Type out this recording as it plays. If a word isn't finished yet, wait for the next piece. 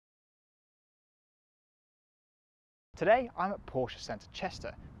Today I'm at Porsche Centre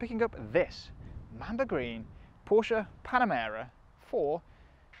Chester picking up this Mamba Green Porsche Panamera4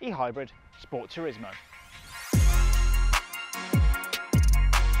 eHybrid Sport Turismo.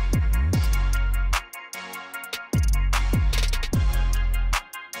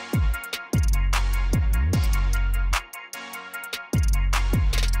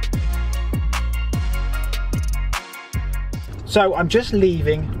 So I'm just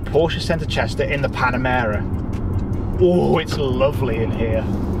leaving Porsche Centre Chester in the Panamera. Oh, it's lovely in here.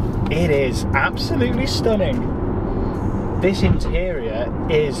 It is absolutely stunning. This interior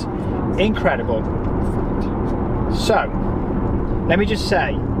is incredible. So, let me just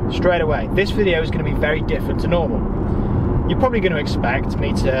say straight away, this video is going to be very different to normal. You're probably going to expect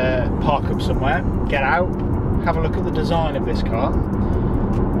me to park up somewhere, get out, have a look at the design of this car,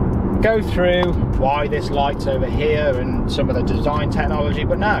 go through why this light's over here and some of the design technology,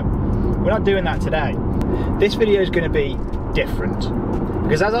 but no, we're not doing that today. This video is going to be different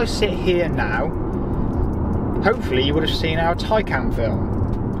because as I sit here now, hopefully you would have seen our Taycan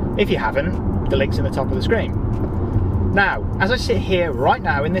film. If you haven't, the link's in the top of the screen. Now, as I sit here right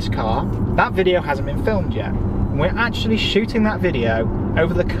now in this car, that video hasn't been filmed yet. And we're actually shooting that video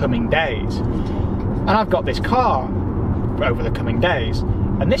over the coming days. And I've got this car over the coming days.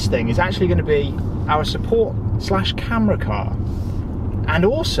 And this thing is actually going to be our support/camera car. And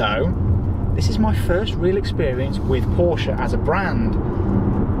also, this is my first real experience with Porsche as a brand.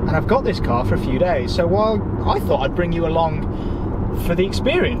 And I've got this car for a few days, so while I thought I'd bring you along for the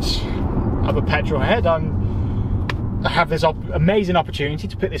experience of a petrol head, I have this amazing opportunity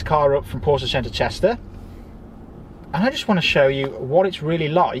to pick this car up from Porsche Centre Chester. And I just want to show you what it's really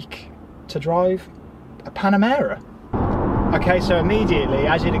like to drive a Panamera. Okay, so immediately,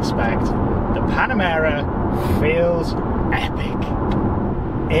 as you'd expect, the Panamera feels epic.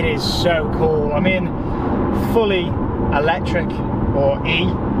 It is so cool. I'm in fully electric or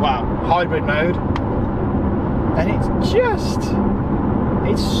hybrid mode, and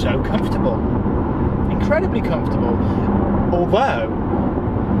it's so comfortable, incredibly comfortable. Although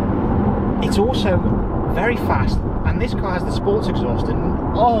it's also very fast, and this car has the sports exhaust, and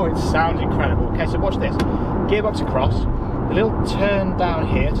oh, it sounds incredible. Okay, so watch this. Gearbox across, a little turn down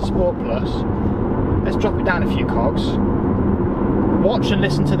here to Sport Plus. Let's drop it down a few cogs. Watch and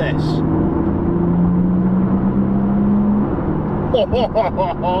listen to this. Oh,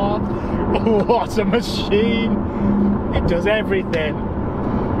 what a machine! It does everything.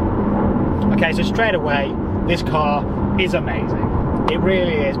 Okay, so straight away, this car is amazing. It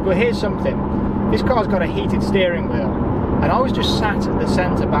really is. But here's something. This car's got a heated steering wheel. And I was just sat at the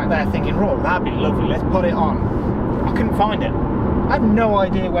centre back there thinking, oh, that'd be lovely, let's put it on. I couldn't find it. I had no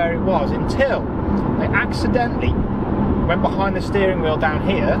idea where it was until I accidentally went behind the steering wheel down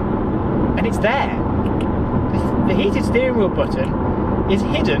here, and it's there. The heated steering wheel button is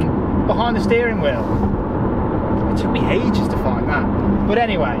hidden behind the steering wheel. It took me ages to find that. But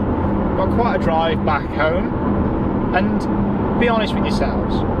anyway, got quite a drive back home, and be honest with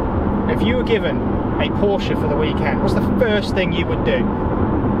yourselves, if you were given a Porsche for the weekend, what's the first thing you would do?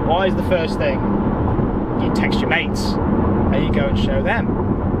 Why is the first thing? You text your mates and you go and show them.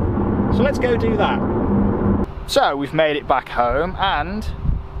 So let's go do that. So we've made it back home, and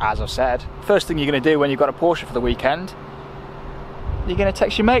as I've said, first thing you're going to do when you've got a Porsche for the weekend, you're going to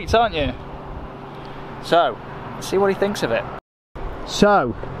text your mates, aren't you? So, let's see what he thinks of it.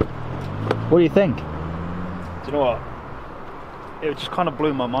 So, what do you think? Do you know what? It just kind of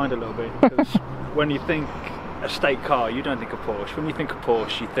blew my mind a little bit, because when you think estate car, you don't think of Porsche. When you think of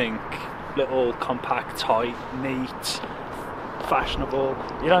Porsche, you think little, compact, tight, neat, fashionable.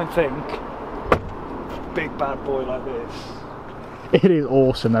 You don't think big bad boy like this. It is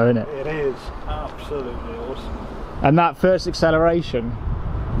awesome though, isn't it? It is absolutely awesome. And that first acceleration,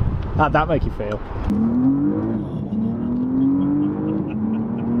 how'd that make you feel?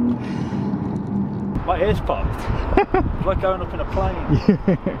 My ears popped. It's like going up in a plane.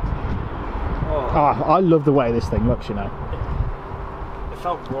 Oh, I love the way this thing looks, you know. It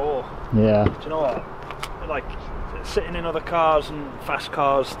felt raw. Yeah. Do you know what? Like sitting in other cars and fast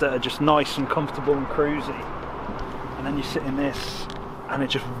cars that are just nice and comfortable and cruisy, and then you sit in this and it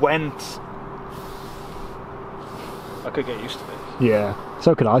just went. I could get used to this. Yeah,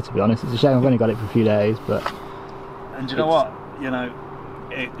 so could I, to be honest. It's a shame I've only got it for a few days, but... And do you know what? You know,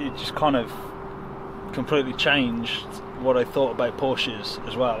 it just kind of completely changed what I thought about Porsches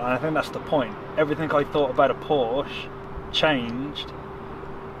as well, and I think that's the point. Everything I thought about a Porsche changed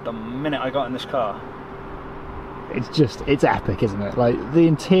the minute I got in this car. It's epic, isn't it? Like, the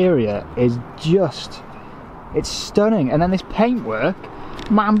interior is just, it's stunning. And then this paintwork,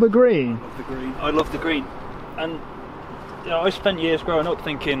 Mamba Green. I love the green. I love the green. And I spent years growing up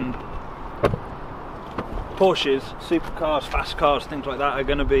thinking Porsches, supercars, fast cars, things like that are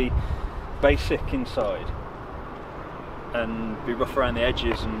going to be basic inside and be rough around the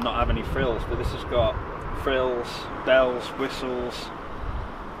edges and not have any frills, but this has got frills, bells, whistles.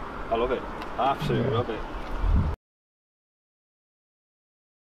 I love it. I absolutely love it.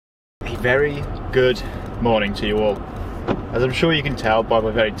 A very good morning to you all. As I'm sure you can tell by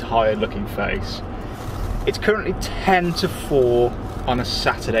my very tired looking face, it's currently 10 to 4 on a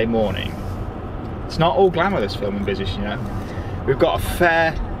Saturday morning. It's not all glamour, this filming business, you know. We've got a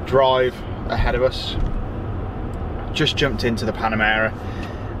fair drive ahead of us. Just jumped into the Panamera,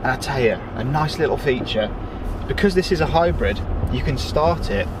 and I tell you, a nice little feature, because this is a hybrid, you can start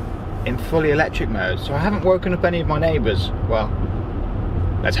it in fully electric mode. So I haven't woken up any of my neighbours. Well,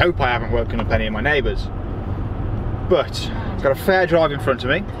 let's hope I haven't woken up any of my neighbours. But I've got a fair drive in front of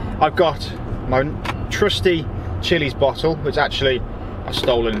me. I've got my trusty Chili's bottle, which actually I've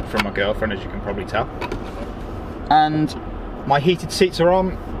stolen from my girlfriend, as you can probably tell. And my heated seats are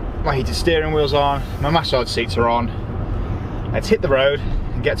on, my heated steering wheel's on, my massage seats are on. Let's hit the road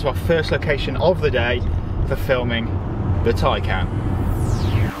and get to our first location of the day for filming the Taycan.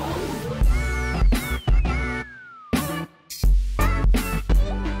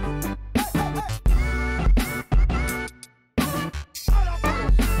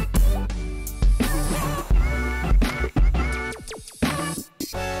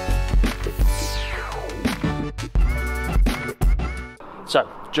 So,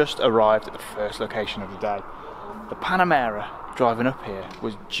 just arrived at the first location of the day. The Panamera driving up here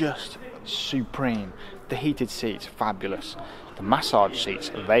was just supreme. The heated seats, fabulous. The massage seats,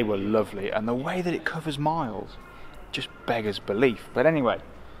 they were lovely. And the way that it covers miles just beggars belief. But anyway,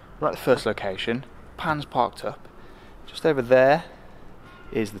 we're at the first location. Pan's parked up. Just over there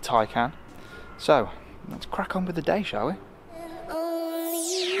is the Taycan. So, let's crack on with the day, shall we?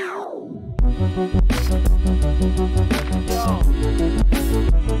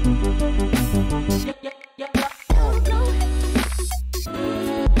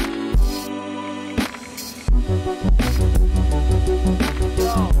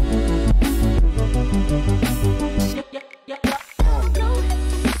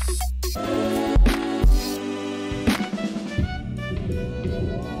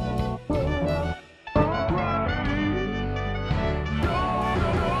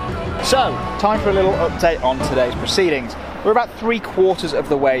 So, time for a little update on today's proceedings. We're about 3/4 of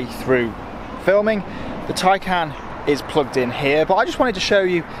the way through filming. The Taycan is plugged in here, but I just wanted to show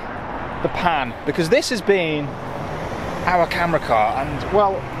you the Pan, because this has been our camera car, and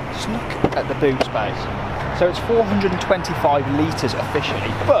well, just look at the boot space. So it's 425 litres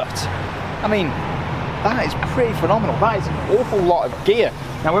officially, but I mean, that is pretty phenomenal. That is an awful lot of gear.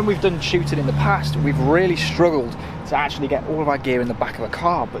 Now, when we've done shooting in the past, we've really struggled to actually get all of our gear in the back of a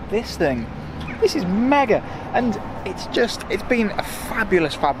car, but this thing, this is mega, and it's been a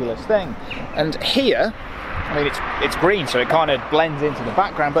fabulous thing. And here, I mean, it's green, so it kind of blends into the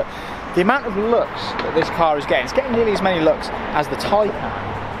background, but the amount of looks that this car is getting, it's getting nearly as many looks as the Taycan.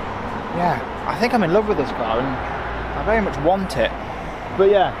 Yeah, I think I'm in love with this car, and I very much want it. But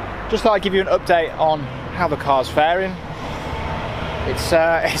yeah, just thought I'd give you an update on how the car's faring.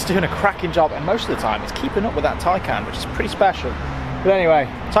 It's doing a cracking job, and most of the time it's keeping up with that Taycan, which is pretty special. But anyway,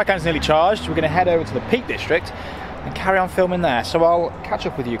 Taycan's nearly charged. We're going to head over to the Peak District and carry on filming there. So I'll catch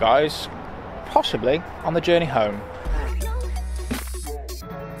up with you guys, possibly on the journey home.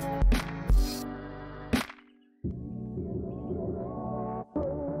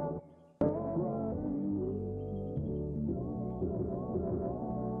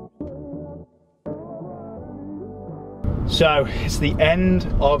 So it's the end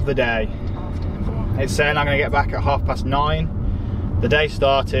of the day. It's saying I'm going to get back at 9:30. The day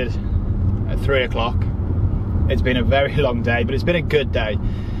started at 3 o'clock. It's been a very long day, but it's been a good day.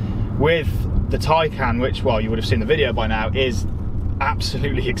 With the Taycan, which, well, you would have seen the video by now, is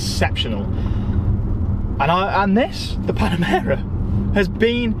absolutely exceptional. And this, the Panamera, has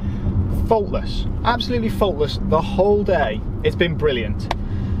been faultless, absolutely faultless the whole day. It's been brilliant.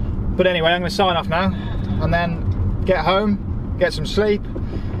 But anyway, I'm going to sign off now, and then get home, get some sleep,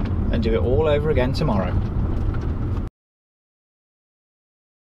 and do it all over again tomorrow.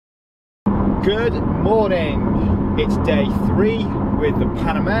 Good morning. It's day 3 with the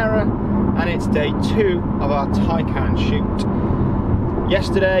Panamera, and it's day 2 of our Taycan shoot.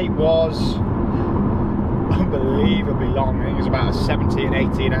 Yesterday was unbelievably long. I think it was about a 17,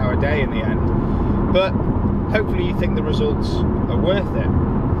 18 hour day in the end. But hopefully you think the results are worth it.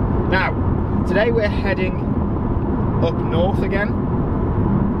 Now, today we're heading up north again,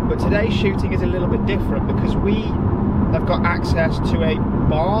 but today's shooting is a little bit different because we they've got access to a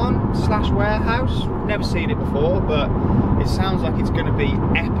barn slash warehouse. Never seen it before, but it sounds like it's going to be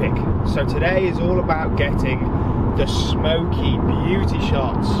epic. So today is all about getting the smoky beauty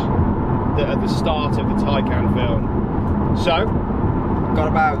shots that are the start of the Taycan film. So, got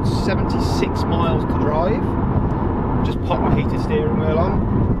about 76 miles to drive. Just pop my heated steering wheel on.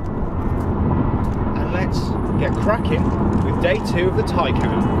 And let's get cracking with day 2 of the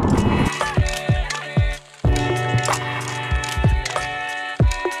Taycan.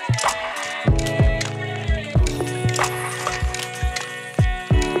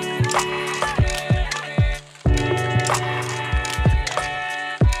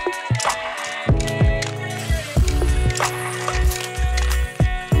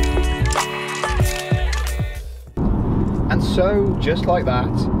 So, just like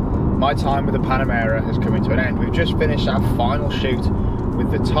that, my time with the Panamera has come to an end. We've just finished our final shoot with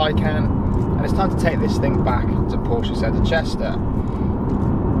the Taycan, and it's time to take this thing back to Porsche Centre Chester.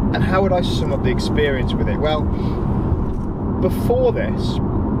 And how would I sum up the experience with it? Well, before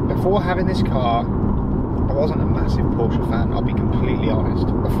having this car, I wasn't a massive Porsche fan, I'll be completely honest.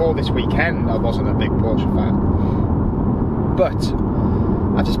 Before this weekend, I wasn't a big Porsche fan. But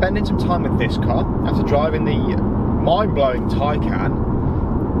after spending some time with this car, after driving the mind-blowing Taycan,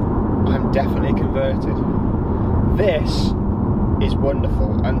 I'm definitely converted. This is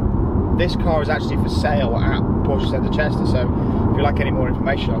wonderful, and this car is actually for sale at Porsche Centre Chester, so if you'd like any more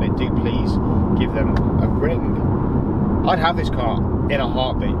information on it, do please give them a ring. I'd have this car in a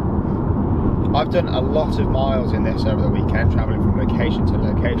heartbeat. I've done a lot of miles in this over the weekend, travelling from location to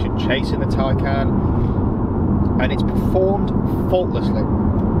location, chasing the Taycan, and it's performed faultlessly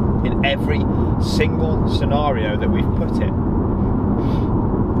in every single scenario that we've put it.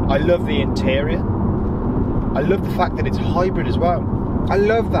 I love the interior. I love the fact that it's hybrid as well. I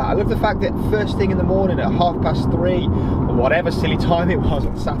love that. I love the fact that first thing in the morning at 3:30 or whatever silly time it was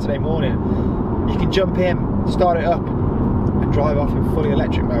on Saturday morning, you can jump in, start it up and drive off in fully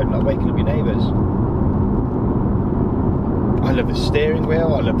electric mode, not waking up your neighbours. I love the steering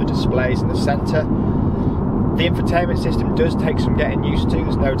wheel. I love the displays in the centre. The infotainment system does take some getting used to,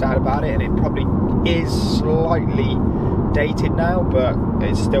 there's no doubt about it, and it probably is slightly dated now, but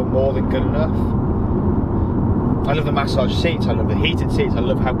it's still more than good enough. I love the massage seats, I love the heated seats, I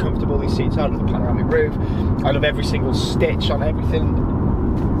love how comfortable these seats are, I love the panoramic roof, I love every single stitch on everything.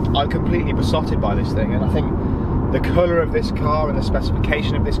 I'm completely besotted by this thing, and I think the colour of this car and the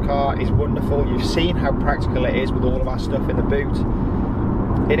specification of this car is wonderful. You've seen how practical it is with all of our stuff in the boot.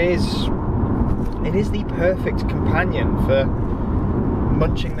 It is the perfect companion for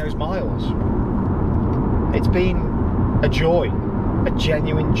munching those miles. It's been a joy, a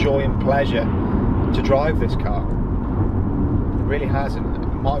genuine joy and pleasure to drive this car. It really has, and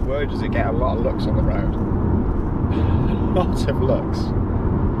my word, does it get a lot of looks on the road. Lots of looks.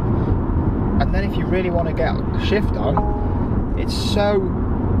 And then if you really want to get a shift on, it's so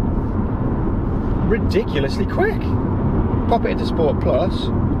ridiculously quick. Pop it into Sport Plus,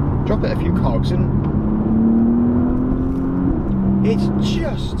 drop it a few cogs, and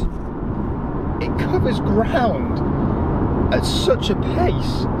it covers ground at such a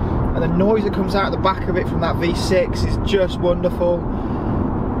pace, and the noise that comes out the back of it from that V6 is just wonderful.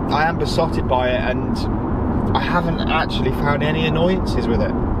 I am besotted by it, and I haven't actually found any annoyances with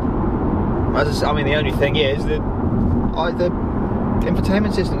it. I mean, the only thing is that the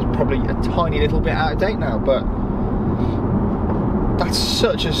infotainment system is probably a tiny little bit out of date now, but that's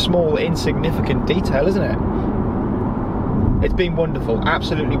such a small, insignificant detail, isn't it? It's been wonderful,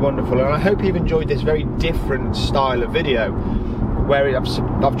 absolutely wonderful, and I hope you've enjoyed this very different style of video, where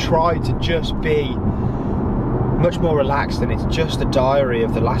I've tried to just be much more relaxed, and it's just a diary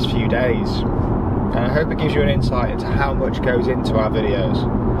of the last few days. And I hope it gives you an insight into how much goes into our videos.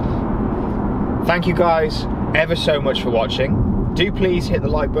 Thank you guys ever so much for watching. Do please hit the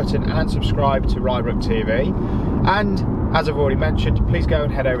like button and subscribe to Rybrook TV. And as I've already mentioned, please go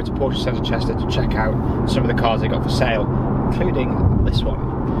and head over to Porsche Centre Chester to check out some of the cars they got for sale, including this one.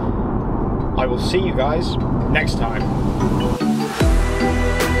 I will see you guys next time.